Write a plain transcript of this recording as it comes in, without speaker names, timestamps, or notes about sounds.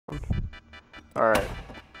Alright.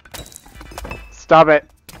 Stop it.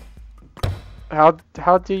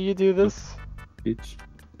 How do you do this? Bitch.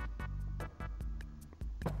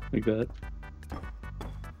 Like that.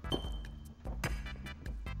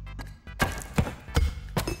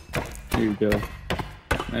 There you go.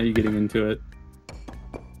 Now you're getting into it.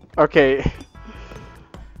 Okay.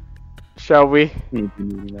 Shall we? We don't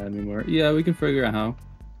need that anymore. Yeah, we can figure out how.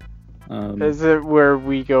 Is it where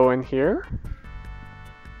we go in here?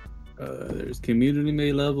 There's community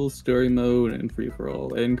made levels, story mode, and free for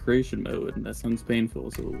all, and creation mode. And that sounds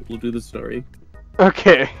painful, so we'll do the story.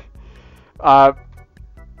 Okay.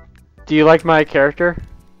 Do you like my character?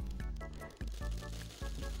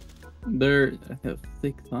 They have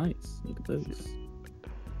thick thighs. Look at those.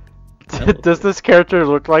 Does this character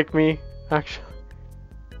look like me? Actually,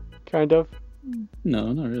 kind of.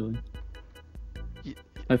 No, not really.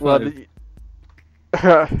 High Well,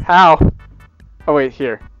 five. how? Oh wait,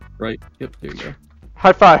 here. Right. Yep. There you go.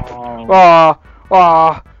 High five. Oh.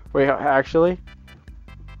 Oh. Wait, actually.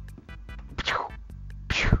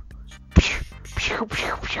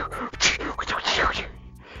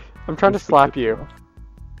 I'm trying to slap you.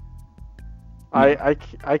 I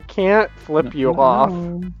can't flip you off.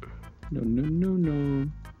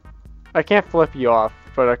 No. I can't flip you off,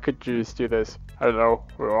 but I could just do this. Hello.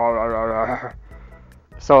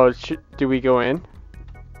 So, do we go in?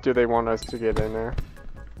 Do they want us to get in there?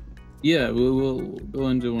 Yeah, we'll go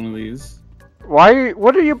into one of these. Why?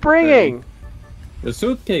 What are you bringing? A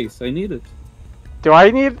suitcase. I need it. Do I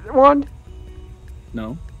need one?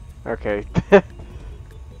 No. Okay.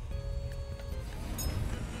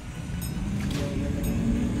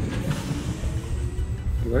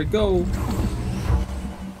 Here I go.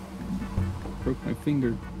 Broke my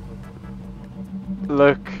finger.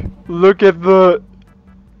 Look at the.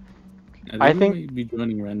 I think we might be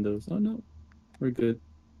joining randos. Oh no, we're good.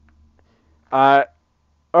 Oh.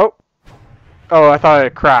 Oh, I thought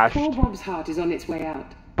it crashed. Poor Bob's heart is on its way out.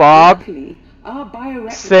 Bob. Luckily, our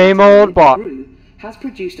bioreplicator Same old Bob. brew has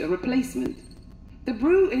produced a replacement. The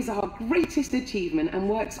brew is our greatest achievement and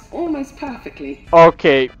works almost perfectly.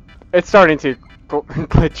 Okay, it's starting to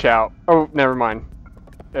glitch out. Oh, never mind.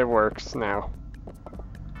 It works now.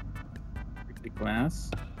 The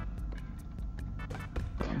glass.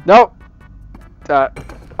 Nope.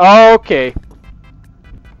 Okay.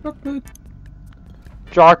 Chocolate.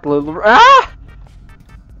 Chocolate. Ah!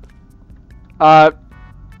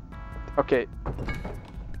 Okay.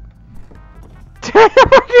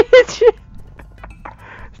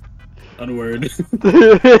 Onward.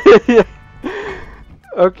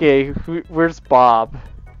 Okay, where's Bob?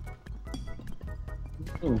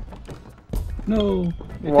 Oh. No.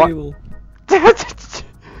 My What? table.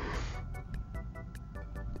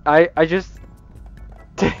 I just.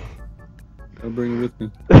 I'll bring it with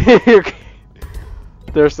me. Okay.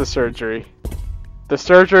 There's the surgery. The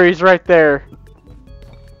surgery's right there.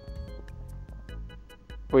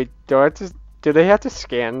 Wait, do I have to? Do they have to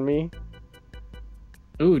scan me?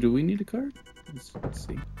 Oh, do we need a card? Let's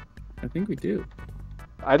see. I think we do.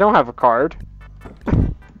 I don't have a card.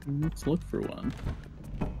 Let's look for one.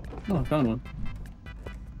 Oh, I found one.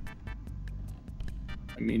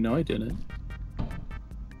 I mean, no, I didn't.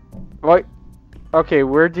 What? Okay,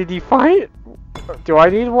 where did you find it? Do I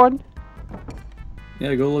need one?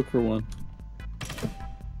 Yeah, go look for one.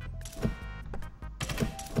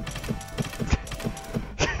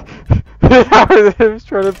 I was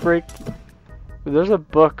trying to break. There's a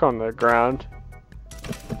book on the ground.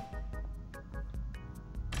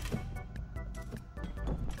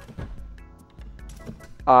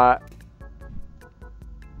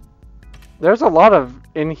 There's a lot of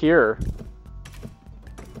in here.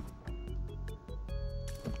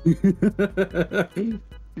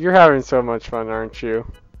 You're having so much fun, aren't you?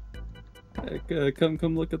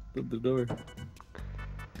 Come look at the door.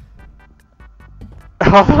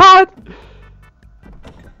 What?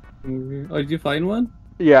 Oh, did you find one?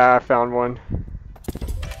 Yeah, I found one.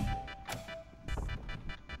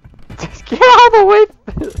 Just get out of the way!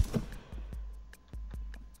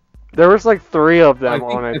 There was like 3 of them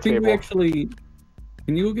on a I think table. we actually...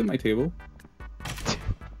 Can you go get my table?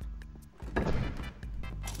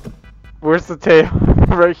 Where's the table?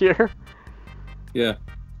 Right here? Yeah.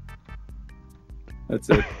 That's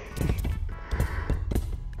it.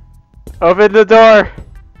 Open the door!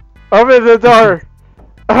 Open the door!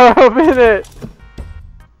 Open it!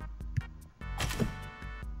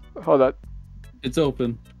 Hold on. It's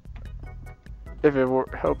open. If it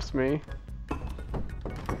helps me.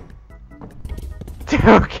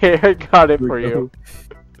 Okay, I got it for you.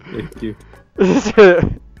 Thank you.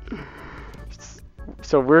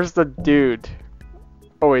 So where's the dude?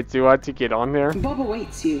 Oh wait, do you want to get on there? Bob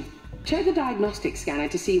awaits you. Check the diagnostic scanner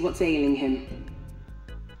to see what's ailing him.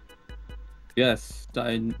 Yes,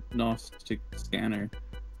 diagnostic scanner.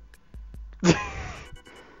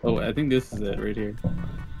 Oh, I think this is it right here.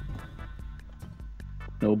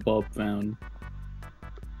 No Bob found.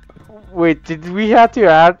 Wait, did we have to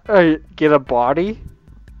add get a body?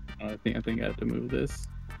 I think I have to move this.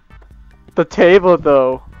 The table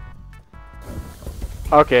though.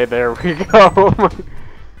 Okay, there we go.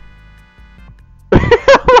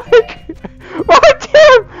 Oh,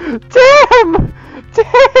 damn! Damn!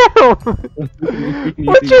 Damn!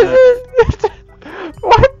 What is it?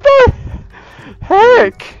 What the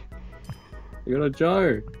heck? You got a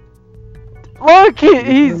jar. Look,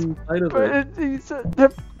 he's. Inside of it. He's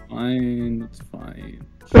Fine, it's fine.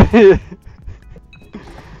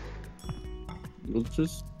 We'll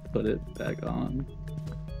just put it back on.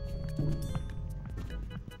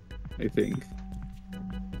 I think.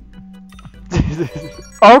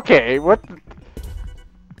 Okay, what?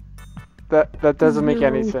 That doesn't make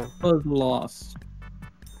any sense. Was lost.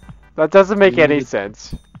 That doesn't make any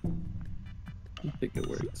sense. I think it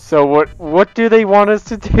works. So what do they want us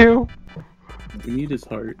to do? We need his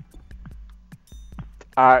heart.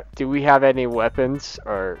 Do we have any weapons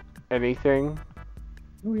or anything?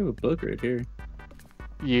 Oh, we have a book right here.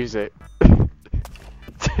 Use it.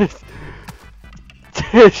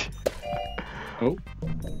 Oh,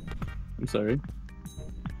 I'm sorry.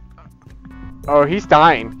 Oh, he's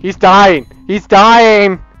dying. He's dying. He's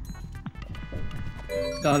dying.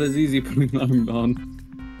 Not as easy putting the arm on.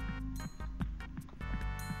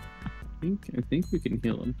 I think we can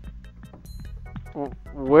heal him.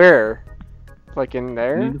 Where? Like in We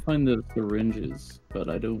there? need to find the syringes, but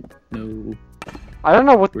I don't know. I don't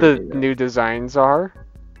know what Where the they are. new designs are.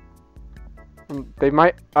 They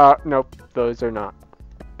might. Nope. Those are not.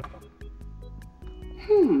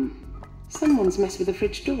 Someone's messed with the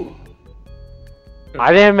fridge door.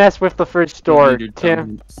 I didn't mess with the fridge door. Need your Tim,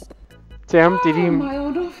 diamonds. Tim, did Oh, you? my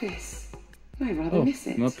old office. I rather Oh, miss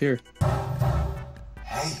it. I'm up here.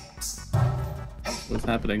 Hey, What's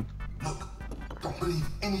happening? look, don't believe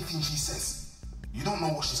anything she says. You don't know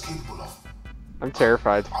what she's capable of. I'm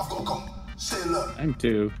terrified. I've got to go. Stay alert. I'm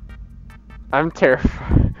too. I'm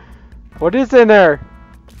terrified. What is in there?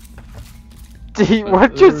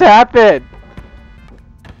 What just happened?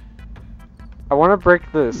 I want to break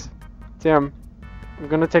this. Tim, I'm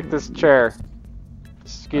gonna take this chair.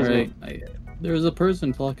 Excuse me. There's a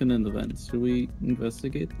person talking in the vents. Should we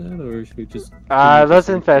investigate that, or should we just? Let's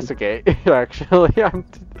investigate. Actually, I'm.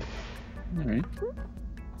 All right.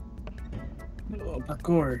 Oh,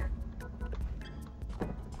 parkour.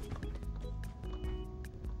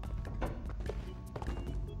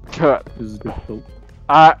 This is difficult.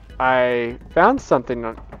 I found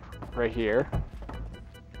something right here.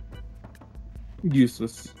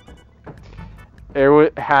 Useless.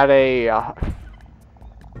 It had a.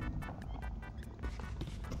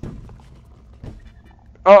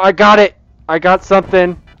 Oh, I got it! I got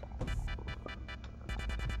something.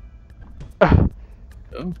 Oh.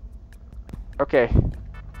 Okay.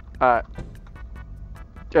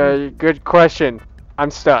 Good question.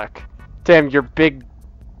 I'm stuck. Tim, your big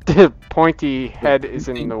pointy head is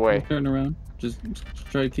in the way. Turn around. Just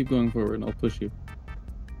try to keep going forward, and I'll push you.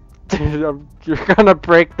 You're gonna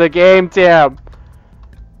break the game, Tim.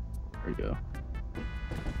 There we go.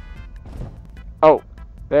 Oh,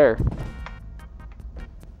 there.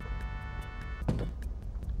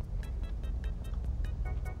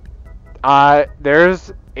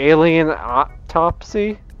 There's alien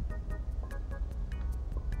autopsy.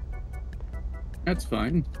 That's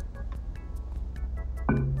fine.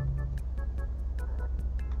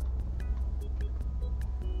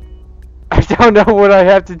 I don't know what I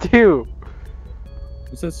have to do.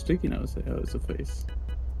 What's that sticky note say? Oh, it's a face.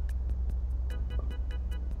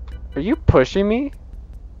 Are you pushing me?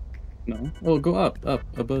 No. Oh, go up,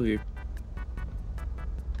 above you.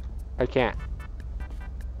 I can't.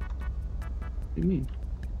 What do you mean?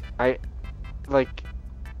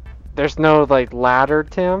 There's no, ladder,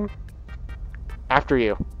 Tim? After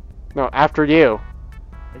you. No, after you.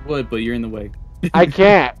 I would, but you're in the way. I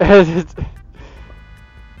can't.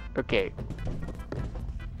 Okay.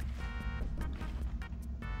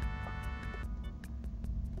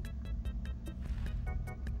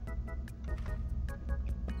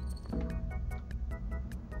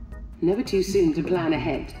 Never too soon to plan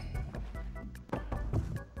ahead.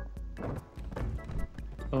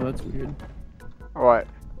 Oh, that's weird. What?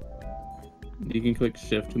 You can click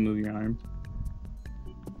shift to move your arm.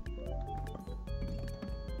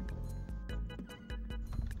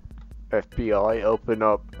 FBI, open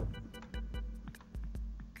up.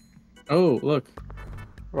 Oh, look.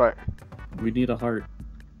 What? We need a heart.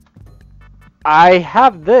 I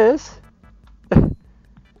have this,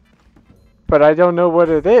 but I don't know what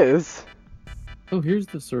it is. Oh, here's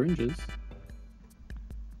the syringes.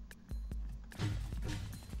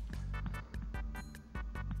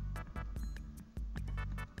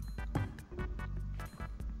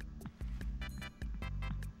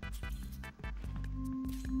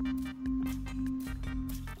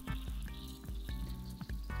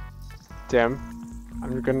 Tim,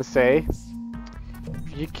 I'm gonna say,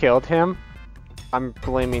 if you killed him, I'm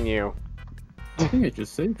blaming you. I think I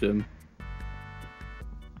just saved him.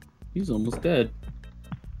 He's almost dead.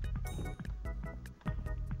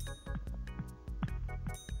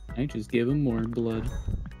 I just gave him more blood.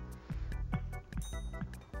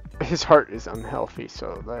 His heart is unhealthy,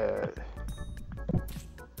 so that...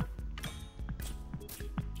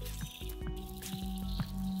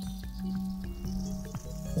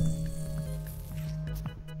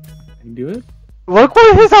 Can you do it? Look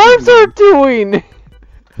what his arms are doing!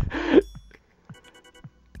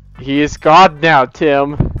 He is God now,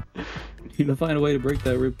 Tim. You need to find a way to break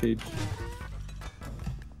that ribcage.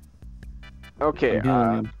 Okay, I'm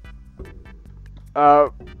healing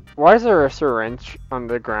him. why is there a syringe on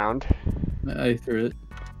the ground? I threw it.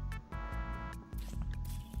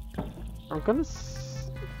 I'm gonna let's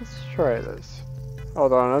try this.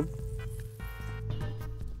 Hold on.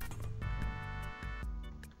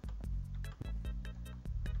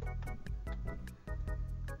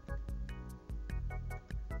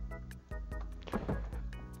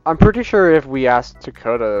 I'm pretty sure if we asked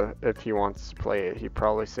Dakota if he wants to play it, he'd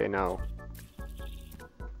probably say no.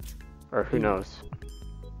 Or who knows?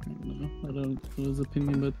 I don't know. I don't know his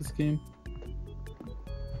opinion about this game. Did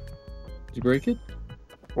you break it?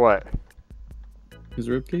 What? His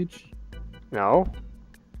ribcage? No?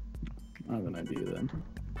 I have an idea then.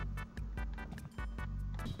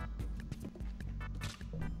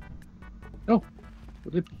 Oh!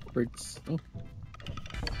 But it breaks. Oh.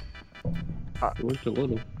 It worked a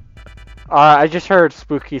little. I just heard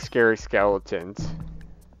spooky, scary skeletons.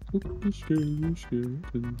 Spooky, scary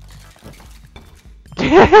skeleton.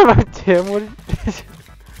 Damn, Tim, what is...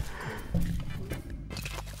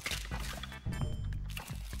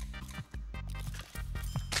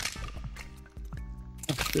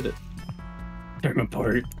 Oh, did it. Tear him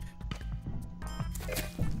apart.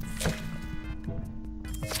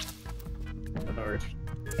 An art.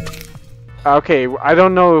 Okay, I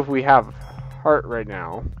don't know if we have heart right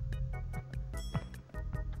now.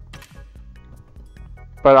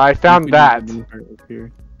 But I found that.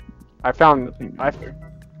 I found...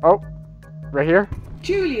 Oh, right here?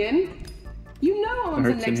 Julian, you know arms and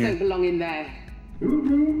Heart's in legs here. don't belong in there.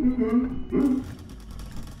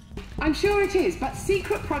 I'm sure it is, but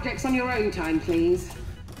secret projects on your own time, please.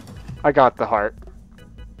 I got the heart.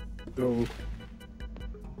 Go.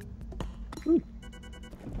 I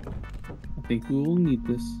think we will need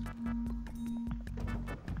this.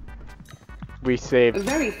 We A saved...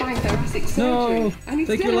 very fine thoracic surgery. No! And he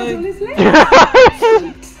Take still your has all leg. his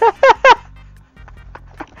legs.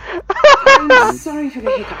 I'm sorry for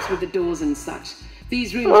the hiccups with the doors and such.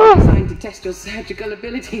 These rooms are designed to test your surgical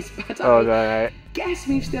abilities, but Oh, I that... guess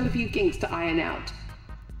we've still a few kinks to iron out.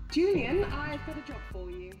 Julian, I've got a job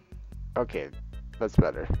for you. Okay, that's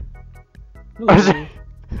better. Hello.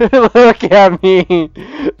 Look at me!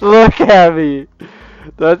 Look at me!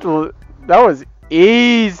 That was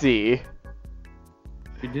easy!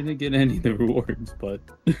 We didn't get any of the rewards, but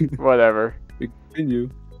Whatever. we continue.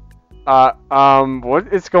 What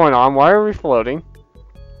is going on? Why are we floating?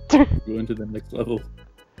 Go into the next level.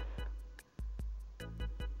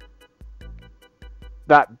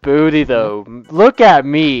 That booty though. Look at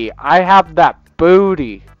me! I have that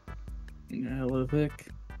booty! Hella thick.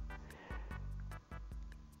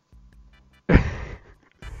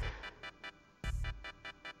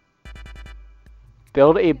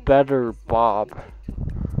 Build a better Bob.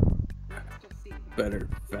 Better,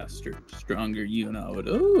 faster, stronger, you know it.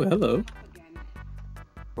 Oh, hello.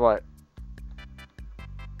 What?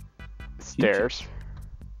 Stairs.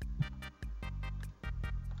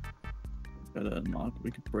 Gotta unlock.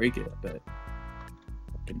 We could break it, I bet.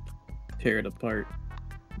 I can tear it apart.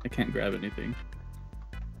 I can't grab anything.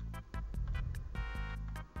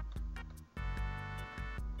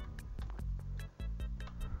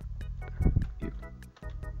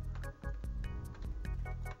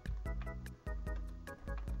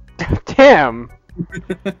 Damn!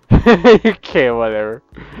 Okay, whatever.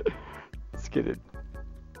 Let's get it.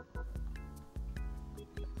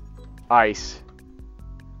 Ice.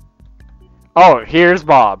 Oh, here's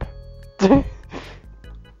Bob.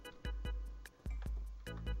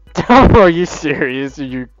 Oh Are you serious? Are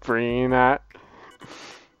you bringing that?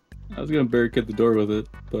 I was gonna barricade the door with it,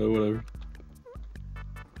 but whatever.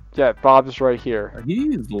 Yeah, Bob's right here.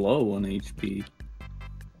 He's low on HP.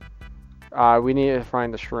 We need to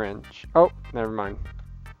find the syringe. Oh, never mind.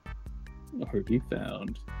 Already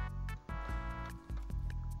found.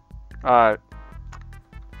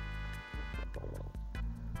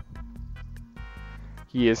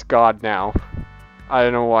 He is God now. I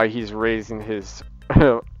don't know why he's raising his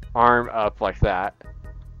arm up like that.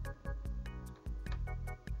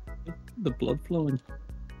 The blood flowing.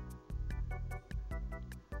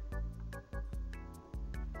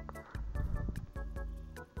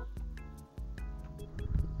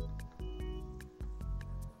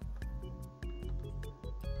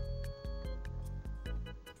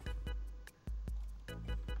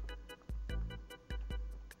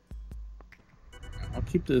 I'll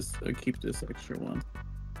keep this extra one,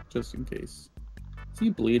 just in case. Is he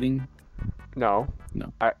bleeding? No.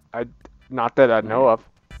 No. I not that I know of.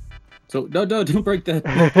 So no, don't break that.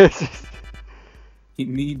 He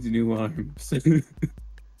needs new arms.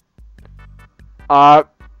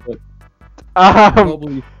 Probably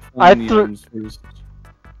I find the threw- arms first.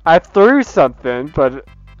 I threw something, but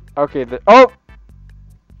okay. Oh,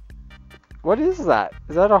 what is that?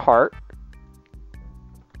 Is that a heart?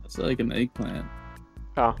 It's like an eggplant.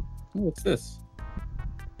 Oh. Oh, what's this?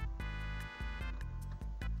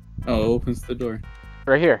 Oh, it opens the door.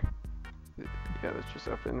 Right here. Yeah, let's just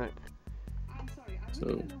open it. I'm sorry, I So,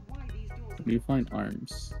 really don't know why these doors Where do you find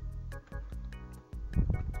arms?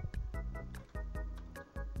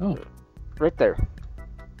 Oh. Right there.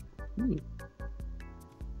 Ooh.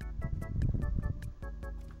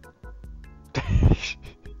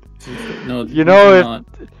 No, You know, if not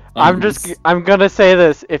I'm gonna say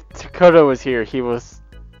this: if Dakota was here, he was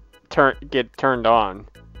get turned on.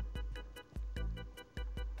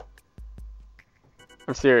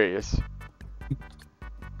 I'm serious.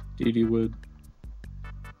 Dude, you would.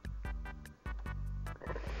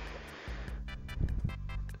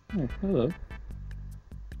 Oh, hello.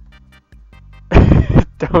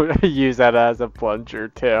 Don't use that as a plunger,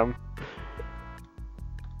 Tim.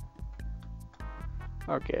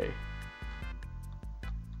 Okay.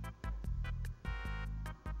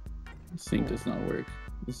 This thing does not work.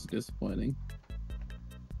 This is disappointing.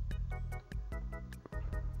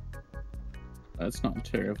 That's not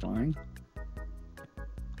terrifying.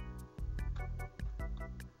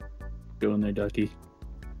 Go in there, ducky.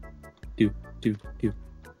 Do. Do. Do.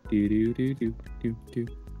 Do. Do. Do. Do. Do. Do. Do.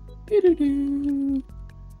 Do.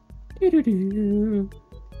 Do. Do. Do.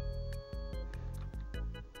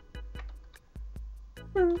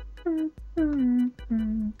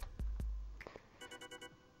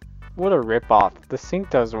 What a ripoff. The sink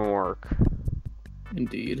doesn't work.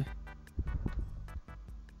 Indeed.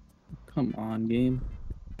 Come on, game.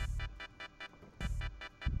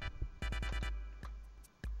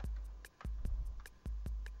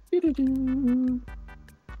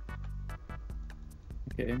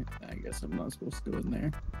 Okay, I guess I'm not supposed to go in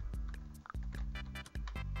there.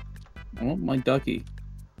 I want my ducky.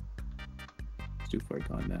 It's too far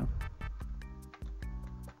gone now.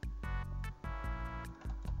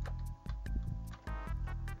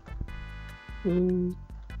 Ooh.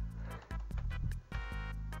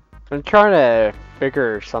 I'm trying to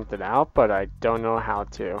figure something out, but I don't know how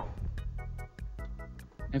to.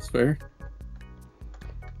 That's fair.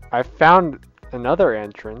 I found another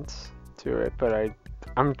entrance to it, but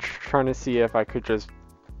I'm trying to see if I could just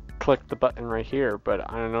click the button right here, but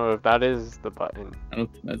I don't know if that is the button. I don't.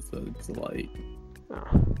 It's a light.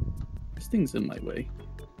 Oh. This thing's in my way.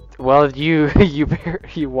 Well, you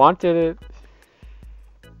wanted it.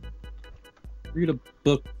 Read a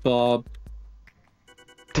book, Bob.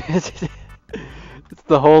 It's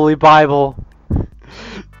the Holy Bible.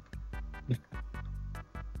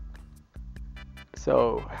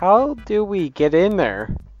 So, how do we get in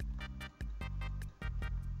there?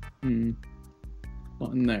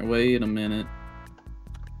 Not in there. Wait a minute.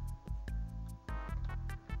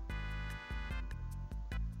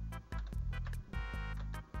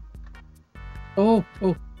 Oh!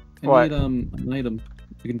 I What? need an item.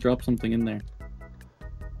 You can drop something in there.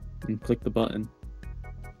 And click the button.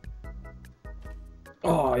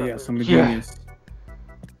 Oh yes, I'm a Yeah. genius.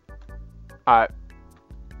 I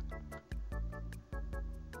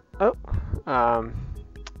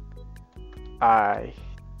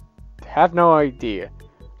have no idea.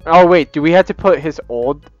 Oh wait, do we have to put his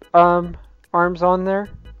old arms on there?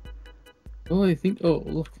 Oh, I think. Oh,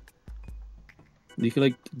 look. You could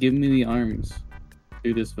like give me the arms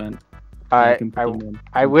through this vent. I can put them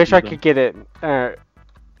on. wish I could get it.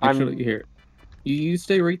 Actually, here. You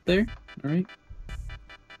stay right there, alright?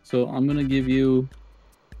 So I'm gonna give you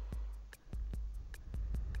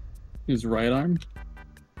his right arm.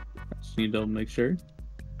 Just need to make sure.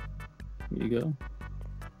 There you go.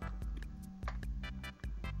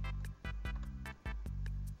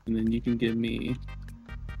 And then you can give me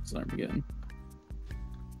his arm again.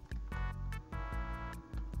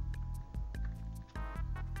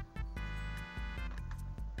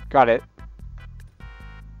 Got it.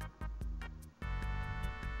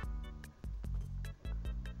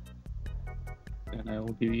 And I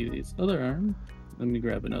will give you this other arm. Let me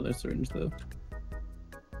grab another syringe though.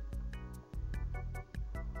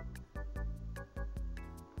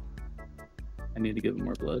 I need to give him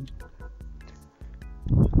more blood.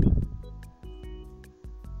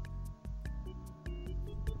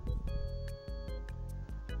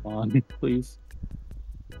 Come on, please.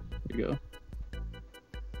 There you go.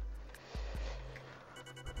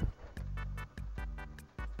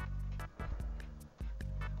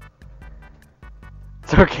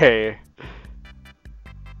 It's okay.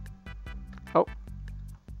 Oh.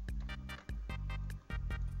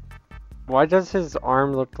 Why does his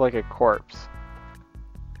arm look like a corpse?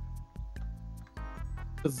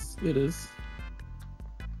 Because it is.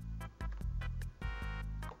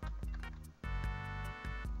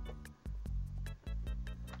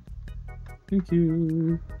 Thank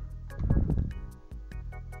you.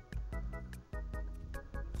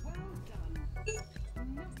 Well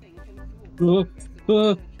done. Nothing can thwart Uh, the surgical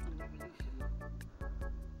revolution.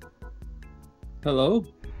 Hello?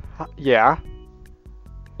 Yeah.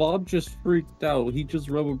 Bob just freaked out. He just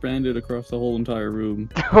rubber banded across the whole entire room.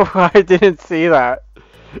 I didn't see that.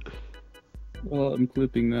 Well, I'm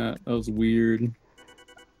clipping that. That was weird.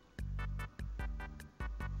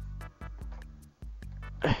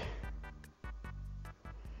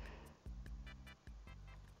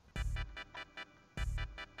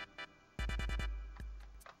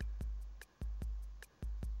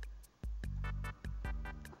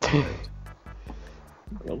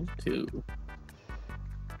 Level 2.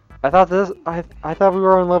 I thought we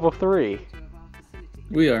were on level 3. Of our facility.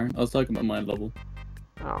 We are. I was talking about my level.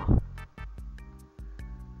 Oh.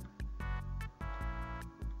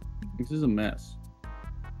 This is a mess.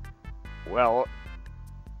 Well,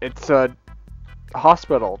 it's a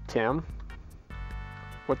hospital, Tim.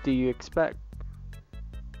 What do you expect?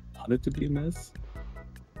 Want it to be a mess?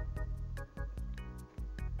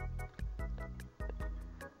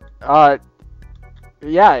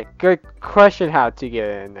 Yeah, good question how to get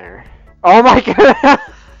in there. Oh my god!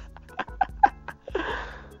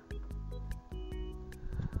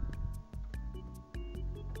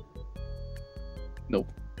 Nope.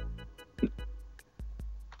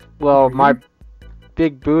 Well, Over my here?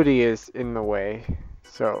 big booty is in the way,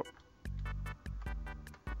 so...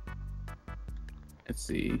 Let's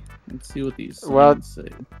see. Let's see what these Well- signs say.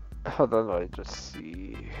 Hold on, let me just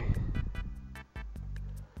see.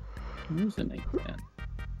 Where's the night man?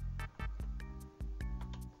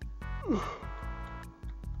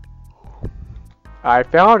 I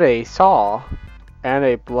found a saw and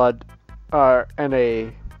a and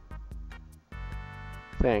a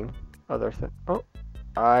thing. Other thing.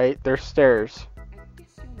 Oh, there's stairs. I guess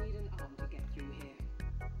you'll need an arm to get through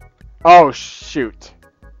here. Oh, shoot.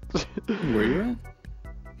 Where you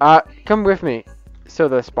Come with me. So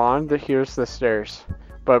the spawn, here's the stairs.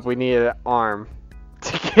 But we need an arm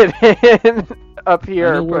to get in up at?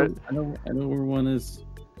 here, but I know where one is.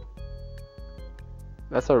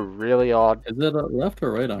 that's a really odd... Is it a left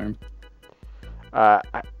or right arm? I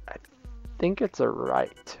think it's a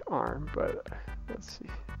right arm, but let's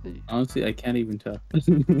see. Honestly, I can't even tell.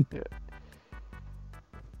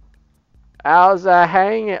 How's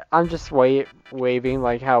hang? I'm just waving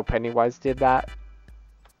like how Pennywise did that.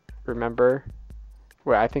 Remember?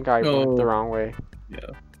 Wait, I think I went the Oh. wrong way. Yeah.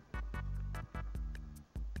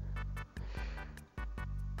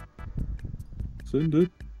 Send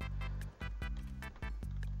it.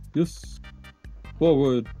 Yes.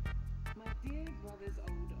 Forward. My dear brother's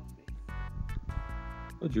old office.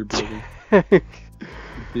 What's your brother?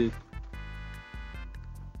 Bitch.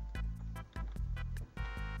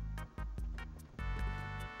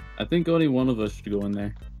 I think only one of us should go in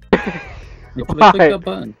there. Click Why? that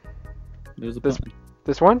button. There's a This- button.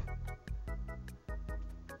 This one?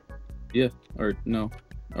 Yeah, or no.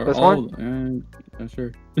 Or This all one?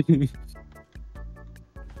 sure.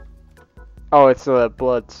 Oh, it's the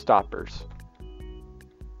blood stoppers.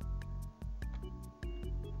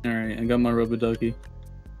 Alright, I got my rubber ducky.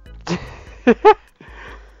 Looks like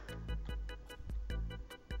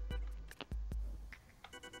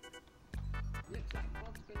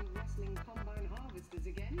Bob's been wrestling combine harvesters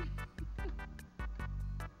again.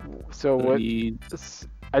 So So what? need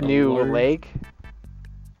A a new large- leg?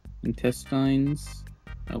 intestines,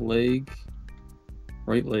 a leg,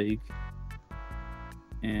 right leg,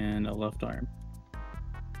 and a left arm.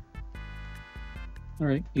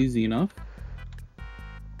 Alright, easy enough.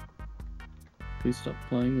 Please stop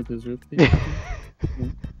playing with his ribcage.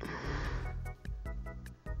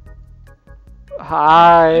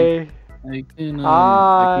 Hi. I can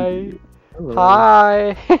Hi. Hello.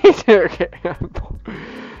 Hi. Okay.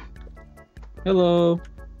 Hello.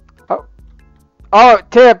 Oh,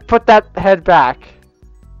 Tip, put that head back.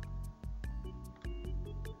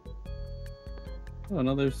 Oh,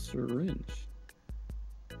 another syringe.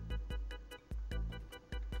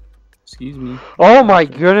 Excuse me. Oh my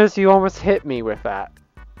goodness, you almost hit me with that.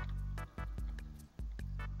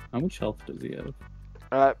 How much health does he have?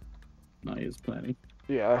 Uh, No, he has plenty.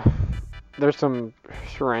 yeah. There's some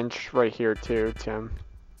syringe right here too, Tim.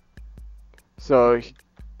 So,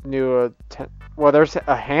 new well, there's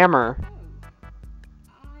a hammer.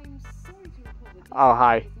 I'm sorry to report that this Oh,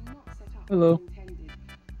 hi. is not set up Hello. as intended.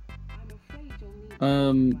 I'm afraid you'll need to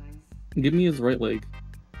Um, improvise. Give me his right leg.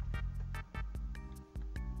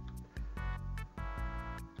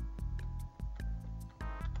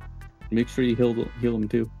 Make sure you heal him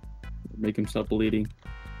too. Make him stop bleeding.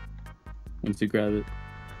 Once you grab it.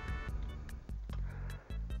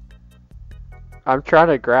 I'm trying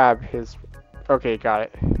to grab his. Okay, got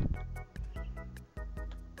it.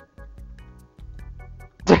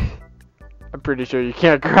 I'm pretty sure you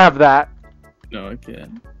can't grab that. No, I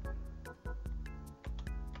can't.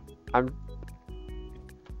 I'm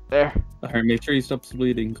there. Alright, make sure he stops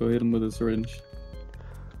bleeding. Go hit him with a syringe.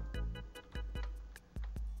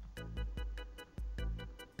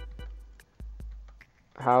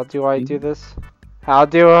 How do I do this? How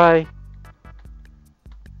do I?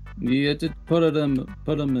 Yeah, just put him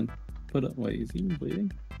in. Wait, is he even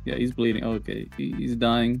bleeding? Yeah, he's bleeding. Okay, he's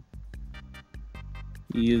dying.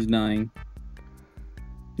 He is dying.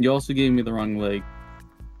 You also gave me the wrong leg.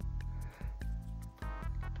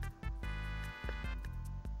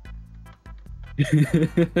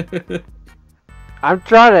 I'm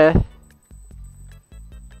trying to.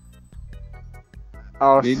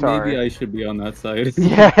 Oh, Maybe sorry. I should be on that side.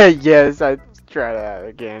 Yeah, yes, I try that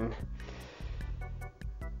again.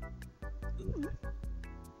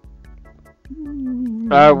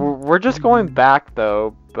 We're just going back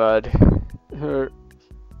though, bud.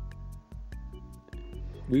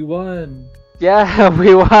 We won. Yeah,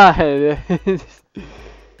 we won.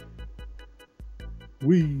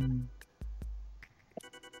 We.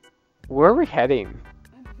 Where are we heading?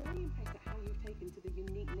 I'm very impressed at how you've taken to the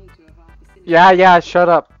unique nature of our facility. Yeah, shut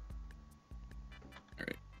up.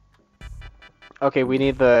 Alright. Okay, we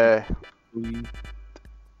need the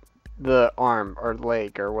arm or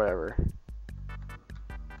leg or whatever.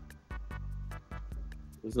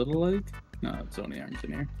 Is it a leg? No, it's only arms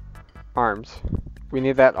in here. Arms. We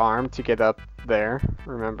need that arm to get up there,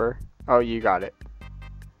 remember? Oh, you got it.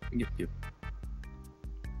 Yep.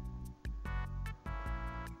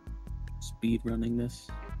 Speed running this.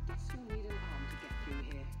 I guess you'll need an arm to get through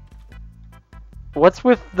here. What's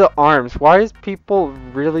with the arms? Why is people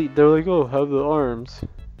really, they're like, oh, have the arms.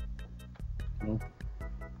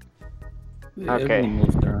 Okay. Everyone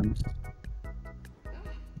loves their arms.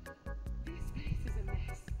 This place is a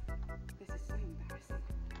mess. This is so embarrassing.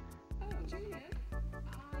 Oh, Julian,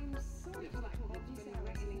 I'm sorry to like Bob's been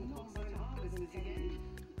wrestling combat arms again.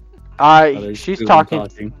 There's She's two of them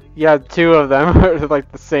talking. Yeah, two of them are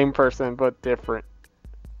like the same person, but different.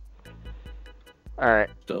 Alright.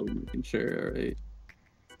 Still making sure. Alright.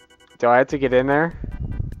 Do I have to get in there?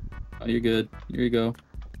 Oh, you're good. Here you go.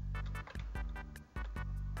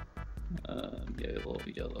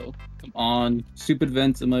 Yellow. Come on. Stupid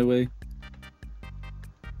vents in my way.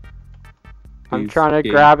 I'm Please, trying to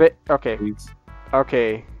game, grab it. Okay. please.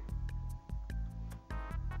 Okay.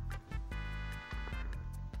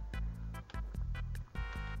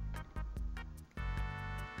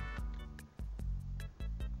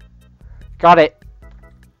 Got it.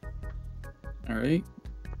 Alright.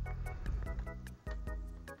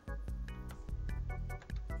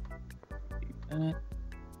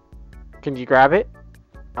 Can you grab it?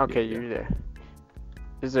 Okay, Yeah. you're there.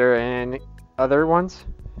 Is there any other ones?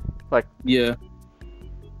 Yeah.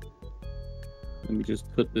 Let me just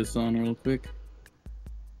put this on real quick.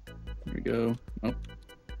 There we go. Oh.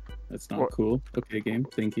 That's not What? cool. Okay, game.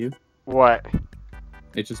 Thank you. What?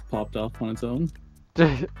 It just popped off on its own.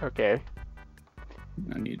 Okay.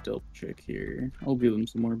 I need to double check here. I'll give him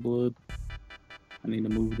some more blood. I need to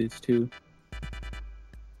move this too.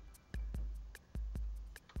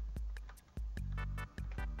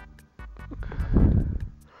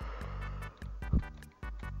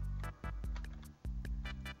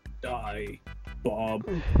 Die, Bob.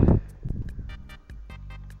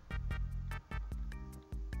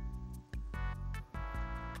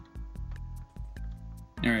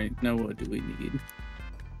 Alright, now what do we need?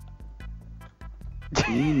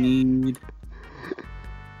 We need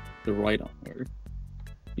the right arm.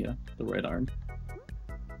 Yeah, the right arm.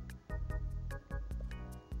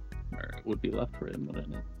 Or it would be left for him,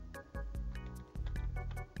 wouldn't it?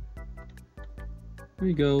 Here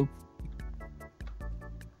you go.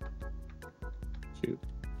 Shoot.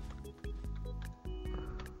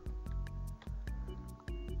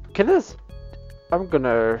 Can this... I'm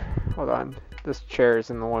gonna... Hold on. This chair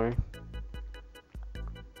is in the way.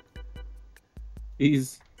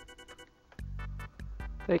 He's...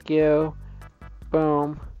 Thank you.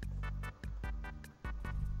 Boom.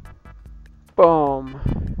 Boom.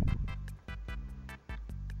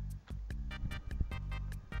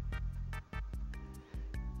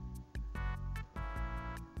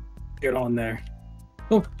 Get on there.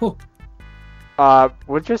 Oh, oh.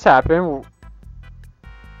 What just happened?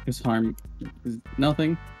 His harm is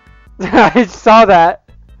nothing. I saw that.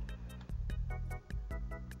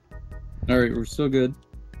 Alright, we're still good.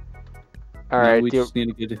 All Now right, we do just need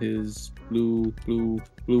to get his blue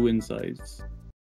insides.